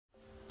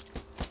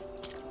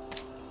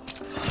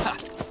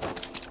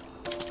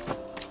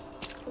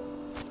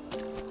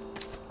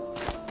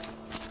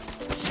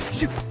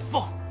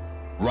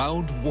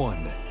Round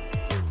one.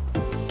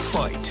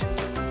 Fight.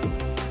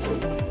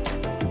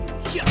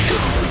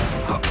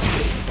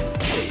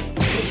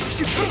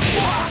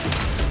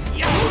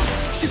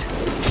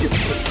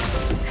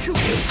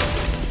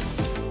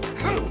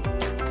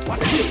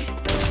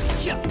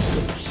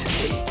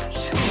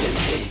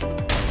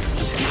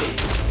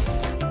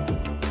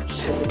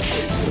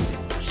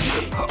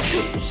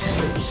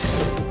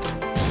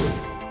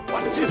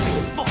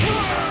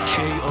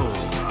 KO.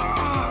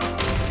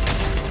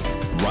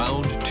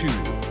 Round two.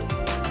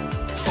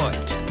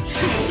 Fight.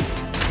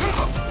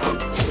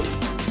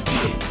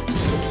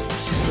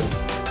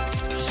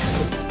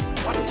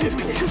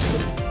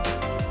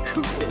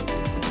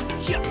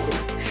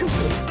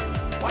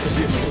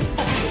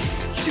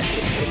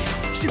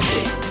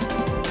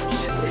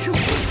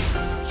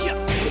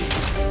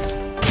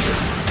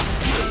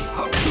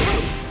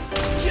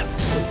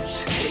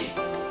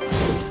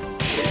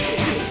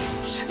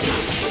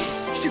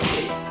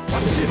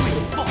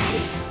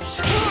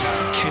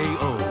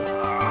 KO.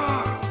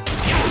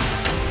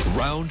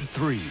 Round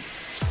three.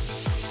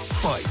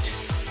 Fight.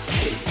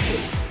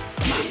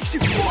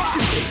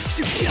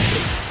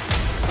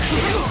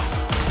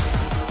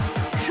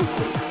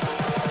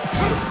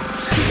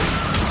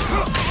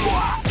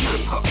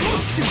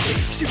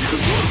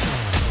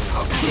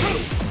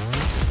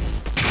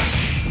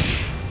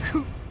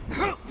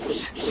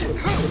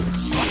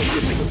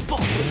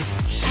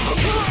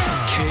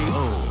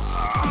 KO.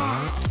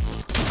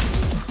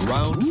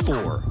 Round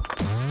four.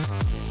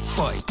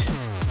 Fight.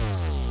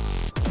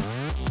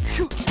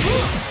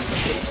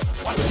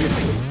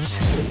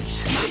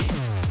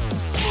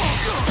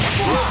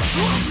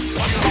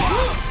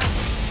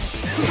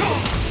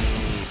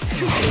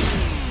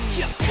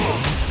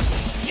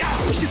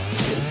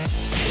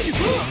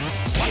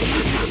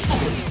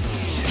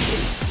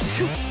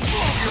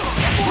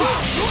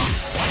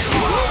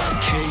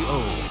 KO.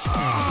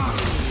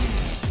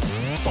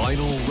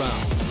 Final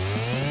round.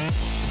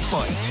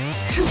 Fight.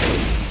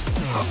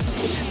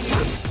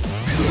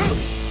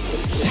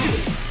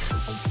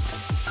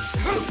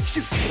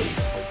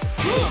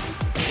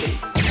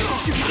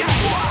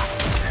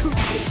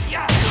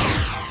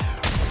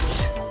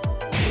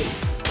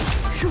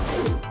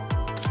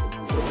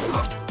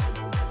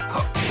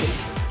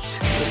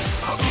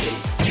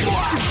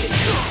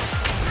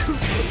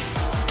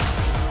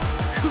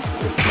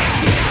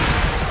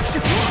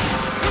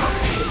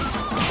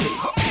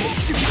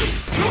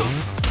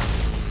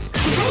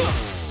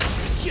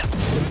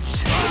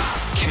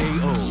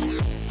 KO.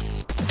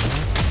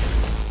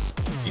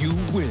 You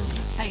win.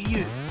 Hey,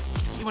 you.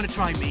 You want to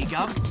try me,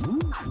 Gov?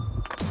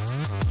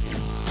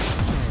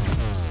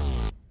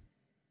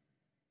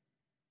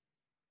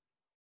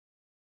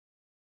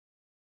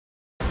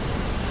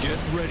 Get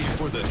ready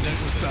for the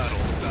next battle.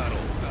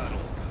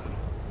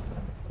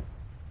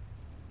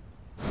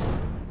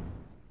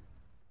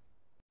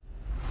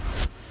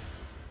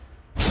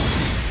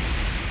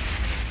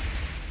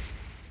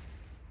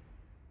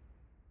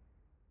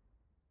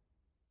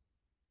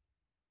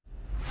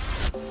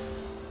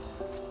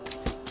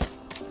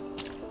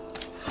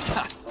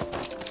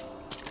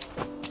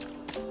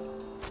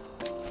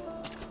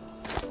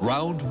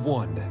 Round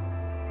one.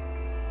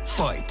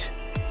 Fight.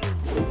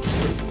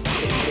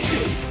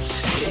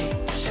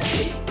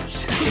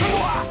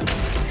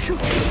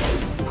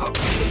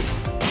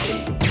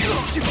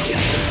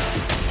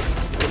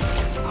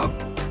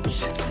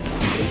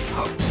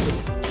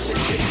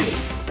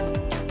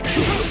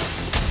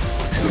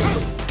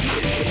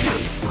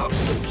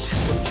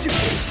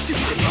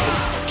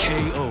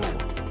 KO.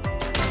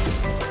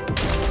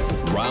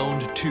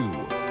 Round two.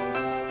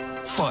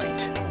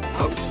 Fight.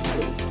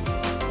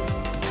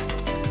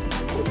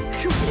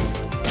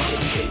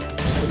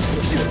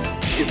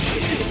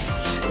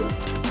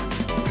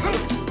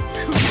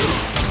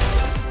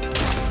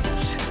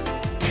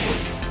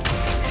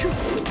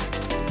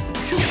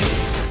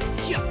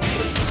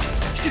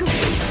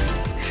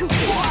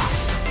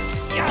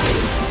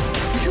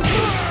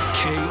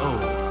 KO.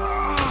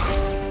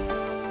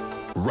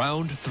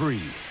 Round three.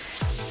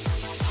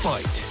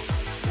 Fight.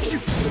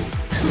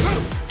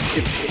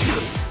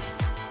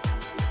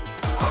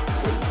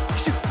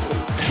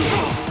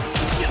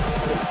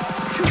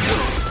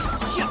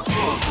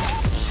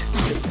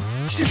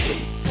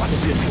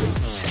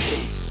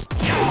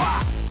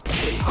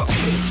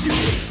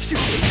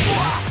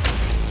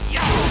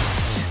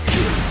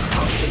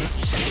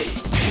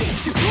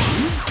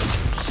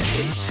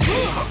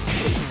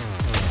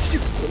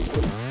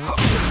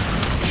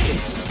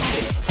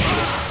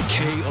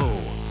 KO.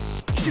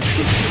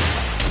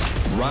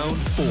 Round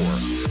four.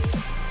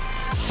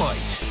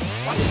 Fight.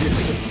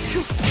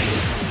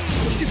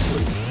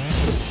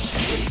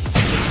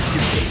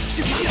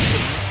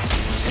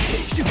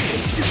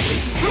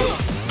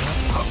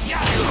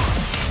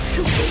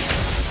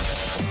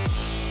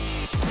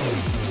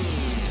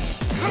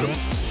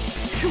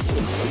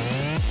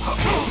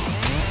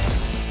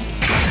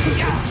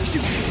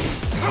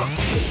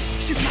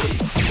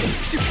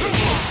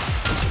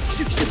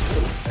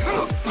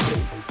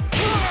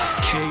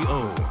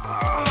 KO.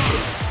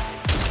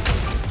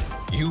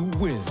 You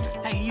win.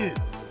 Hey, you.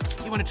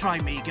 You want to try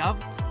me, Gov?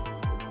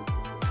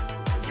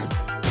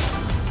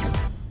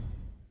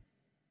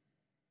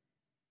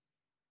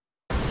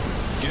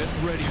 Get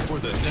ready for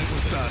the next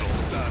battle.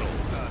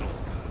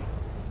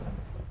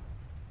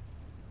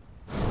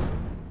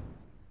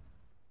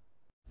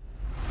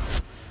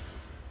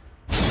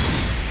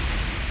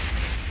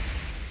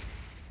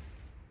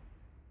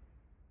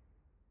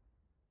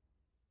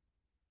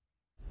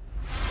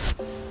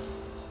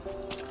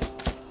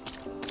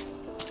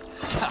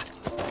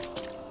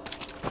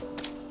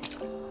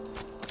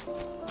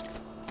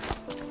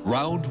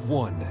 Round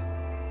 1.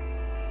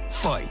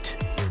 Fight.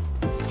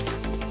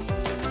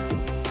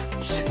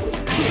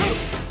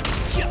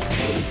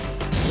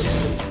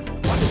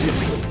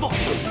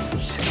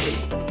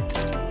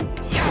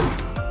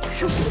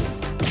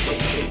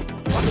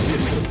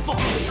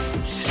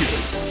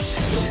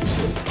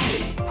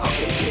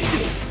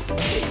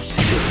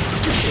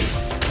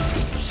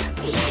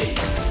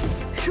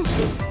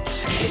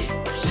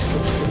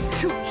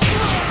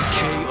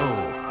 KO.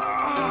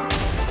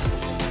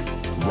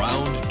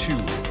 Round 2.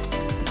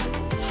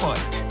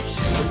 Fight.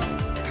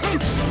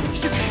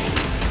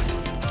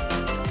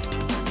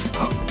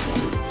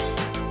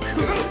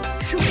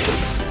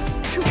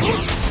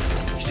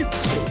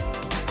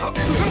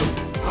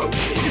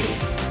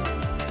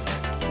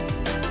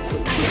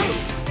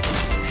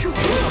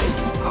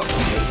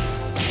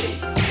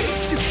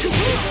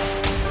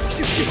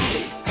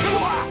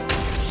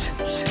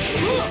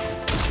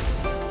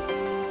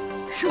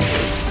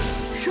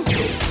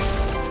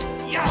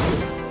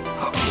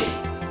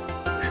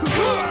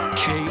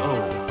 KO.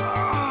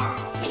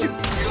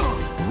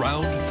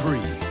 Round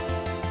 3.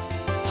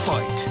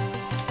 Fight.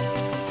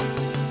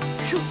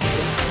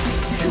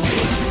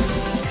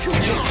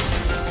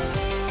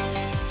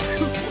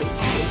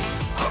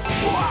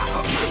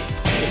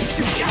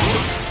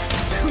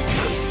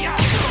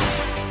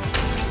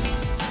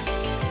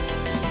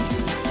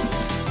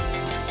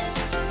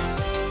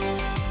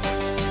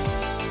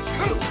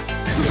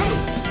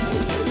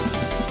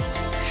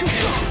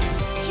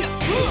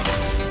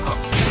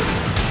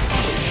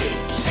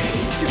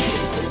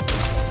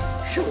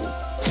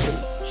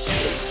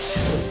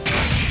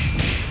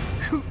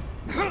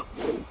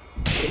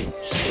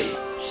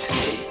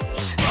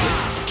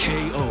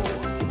 KO.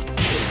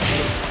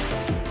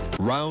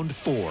 Round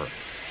 4.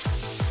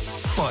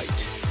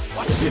 Fight.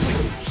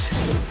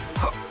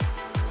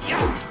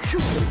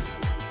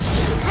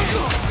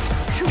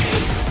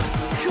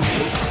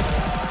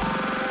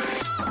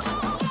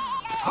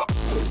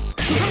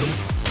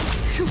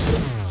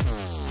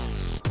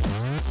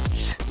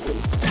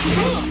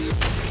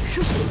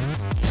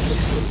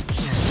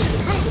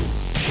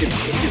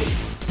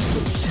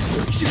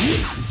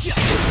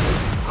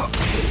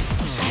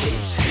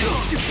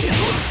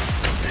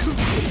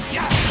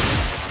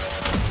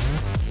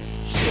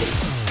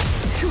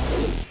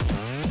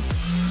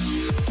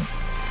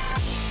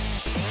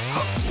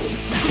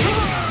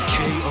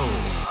 KO.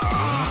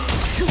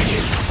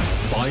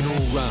 Final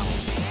round.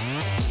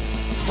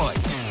 Fight.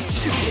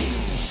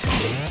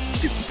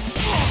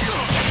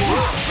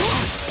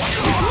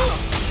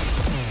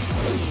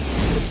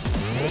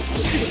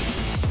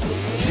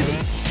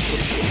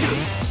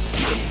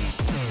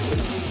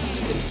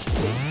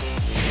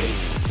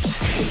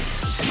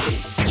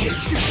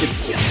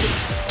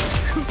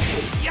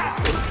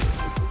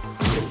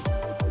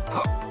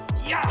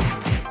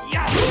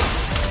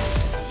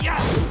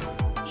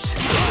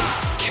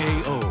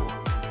 KO.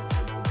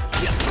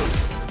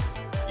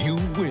 You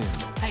win.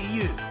 Hey,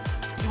 you.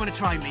 You want to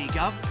try me,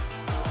 Gov?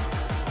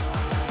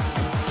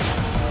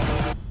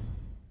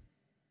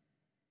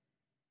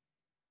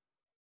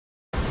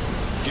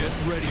 Get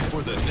ready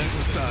for the next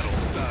battle.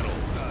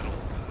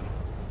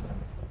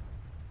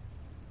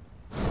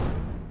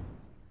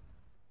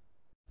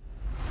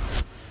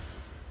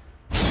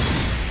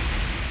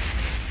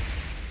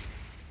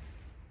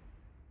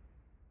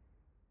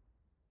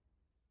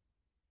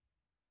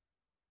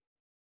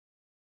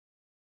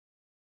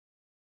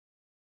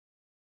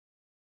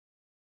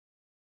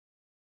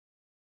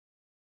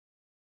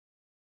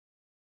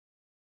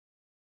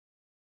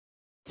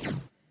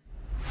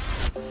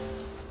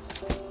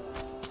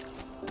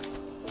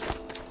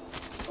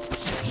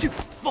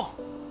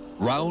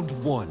 Round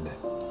 1.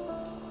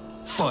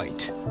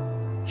 Fight.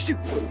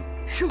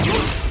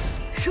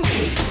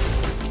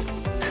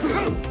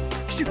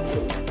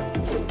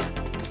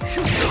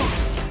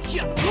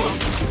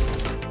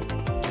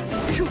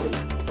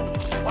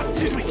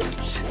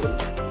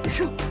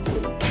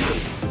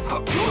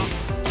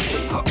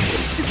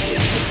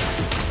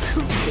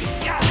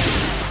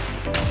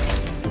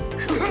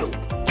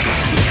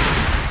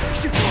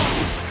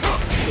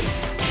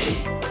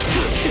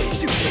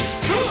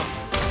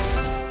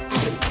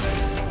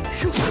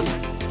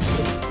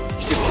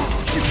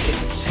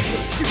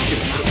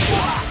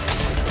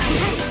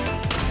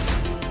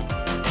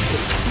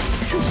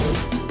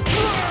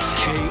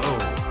 KO.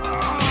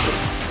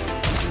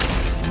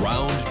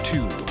 Round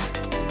 2.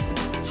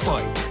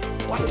 Fight.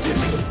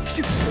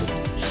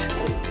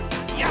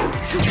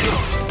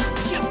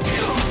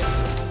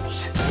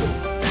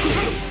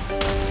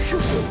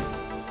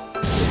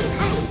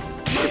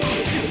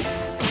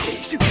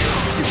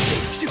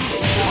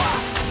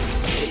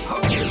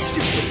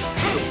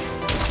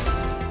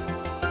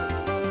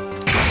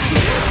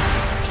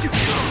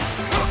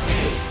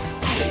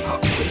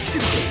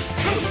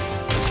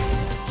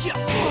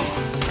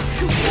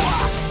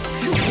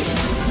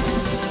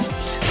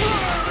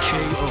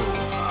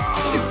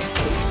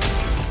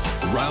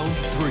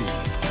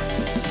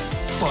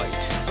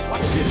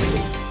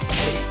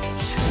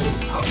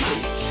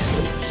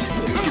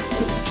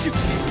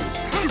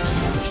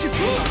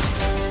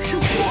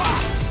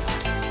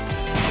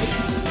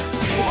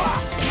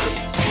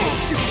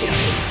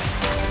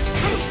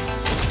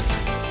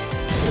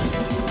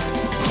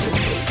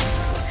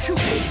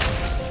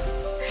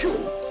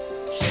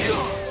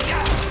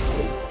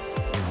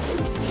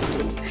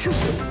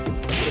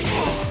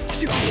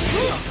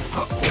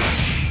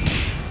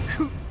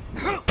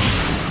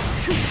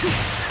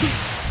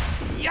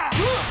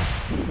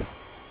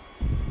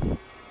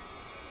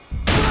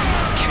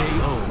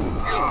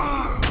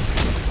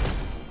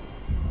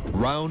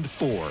 Round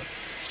 4.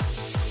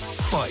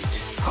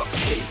 Fight.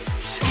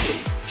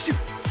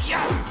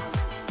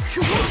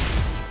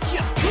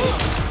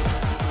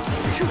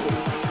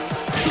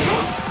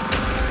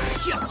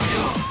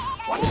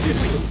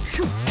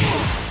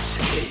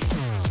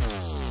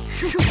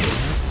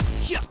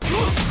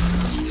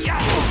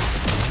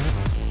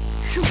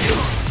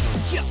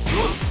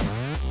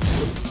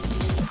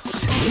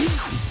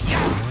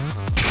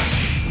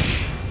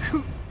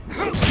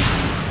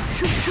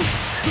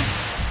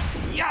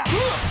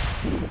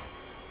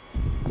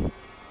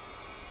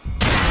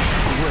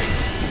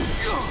 Great.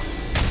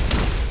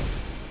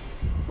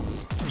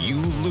 You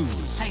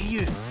lose. Hey, you.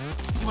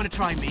 You want to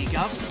try me,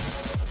 Gov?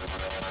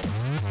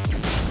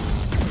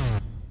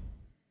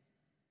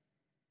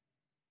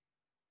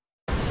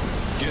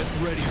 Get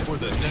ready for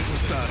the next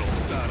battle.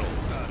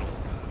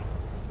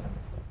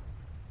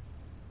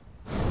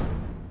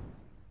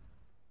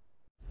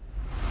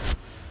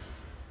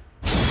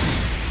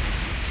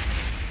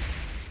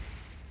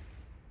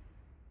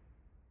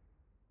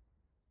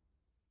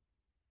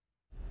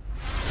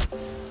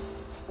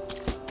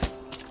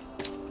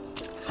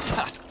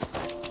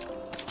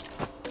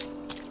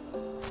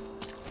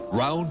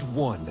 Round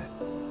 1.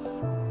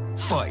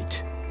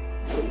 Fight.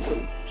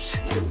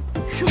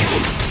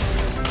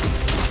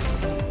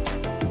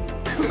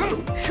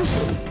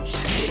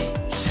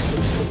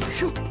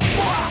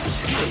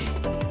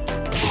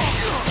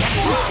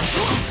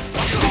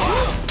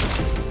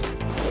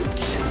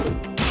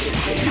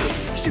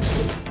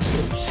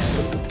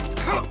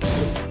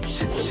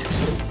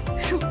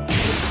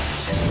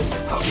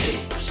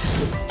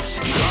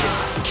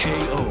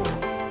 KO.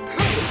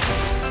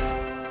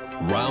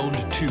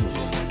 Round 2.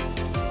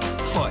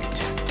 Fight.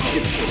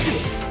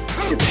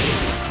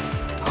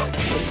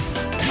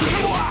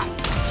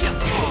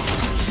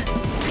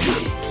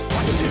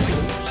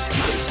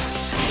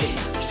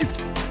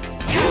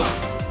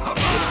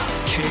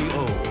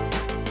 KO.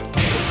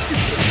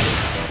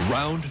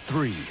 Round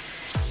 3.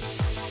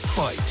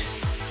 Fight.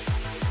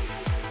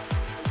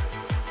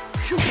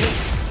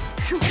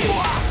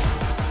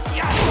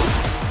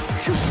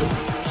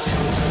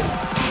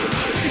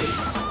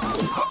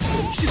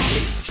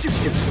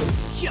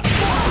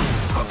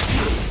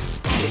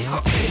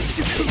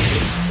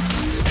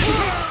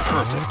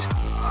 Perfect.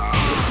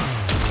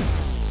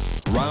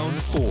 Round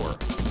 4.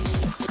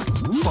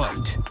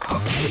 Fight.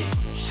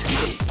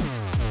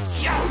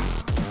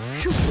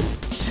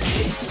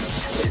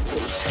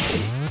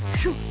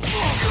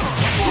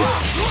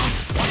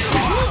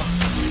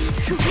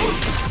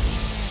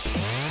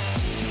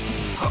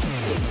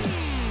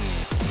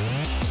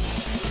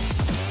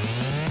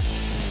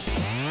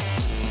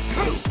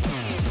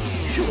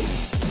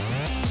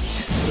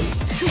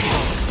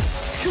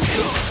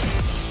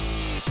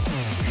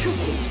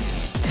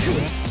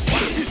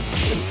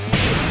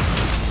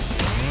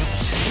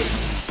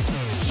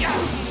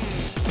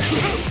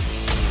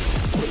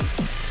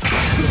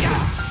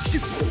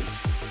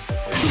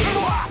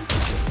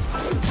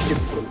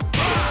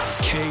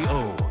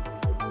 KO.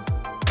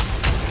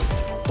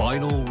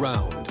 Final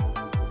round.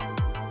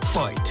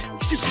 Fight.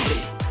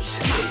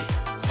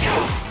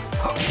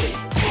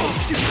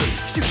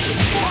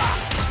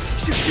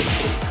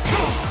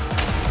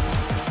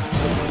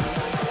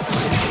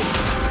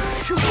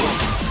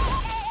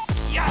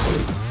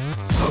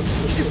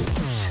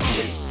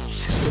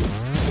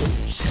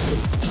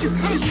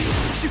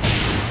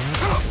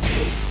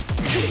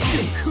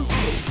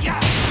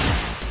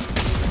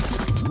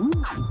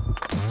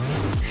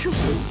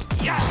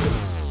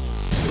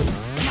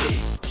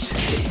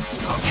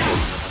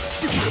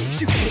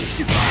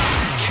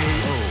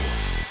 KO.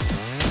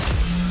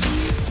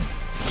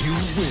 You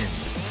win.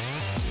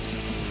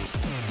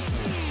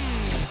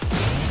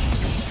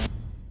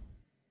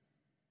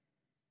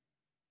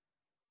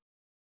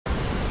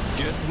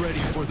 Get ready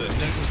for the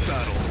next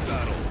battle.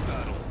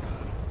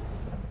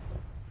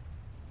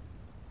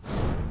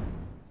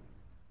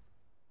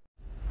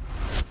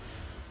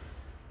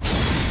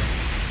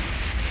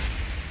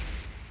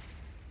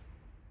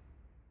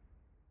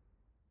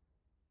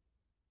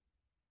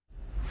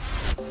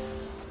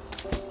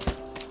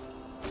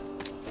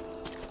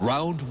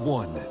 Round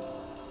 1.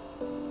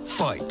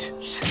 Fight.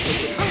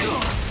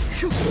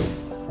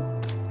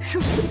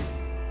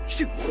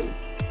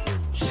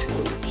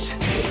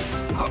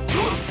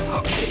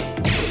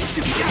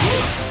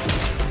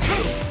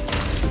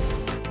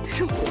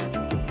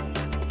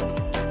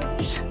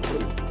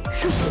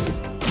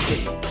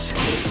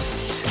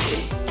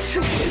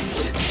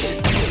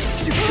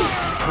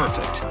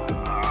 Perfect.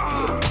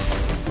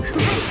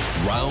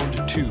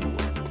 Round 2.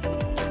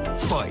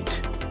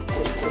 Fight.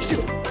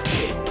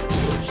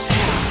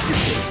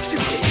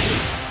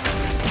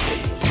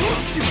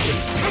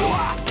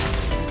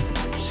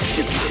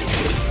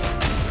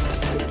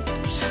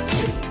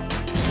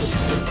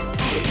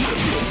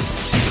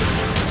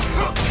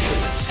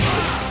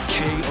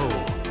 KO.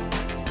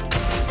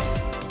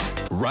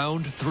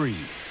 Round 3.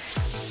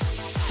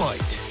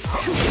 Fight.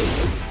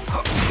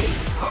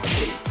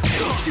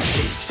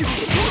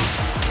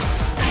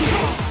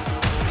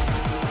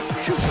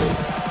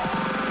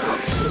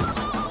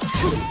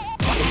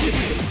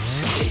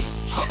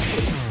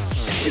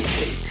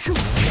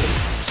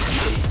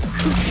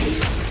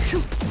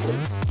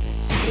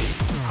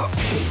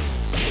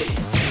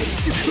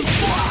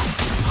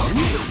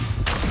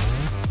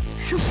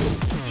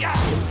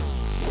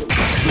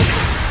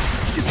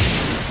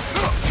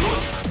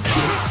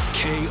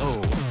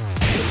 KO.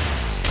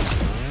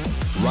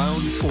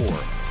 Round 4.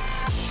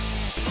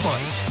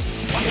 Fight.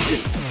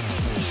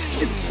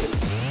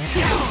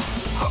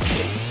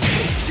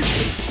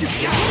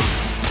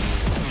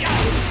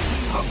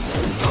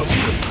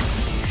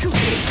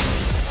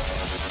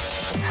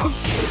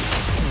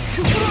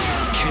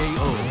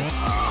 KO.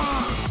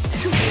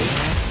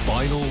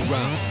 Final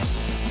round.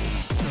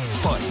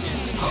 Fight.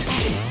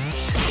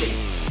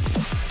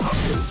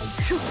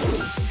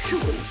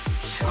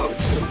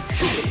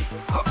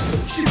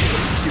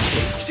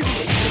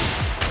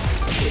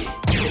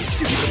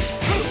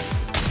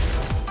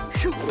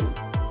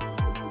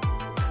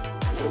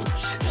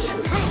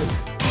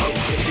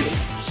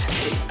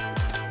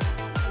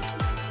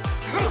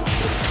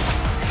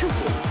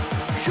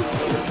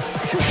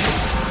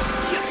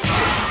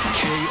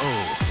 KO.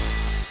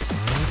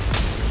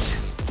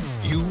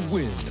 You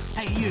win.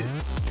 Hey, you.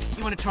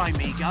 You want to try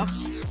me,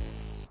 Gov?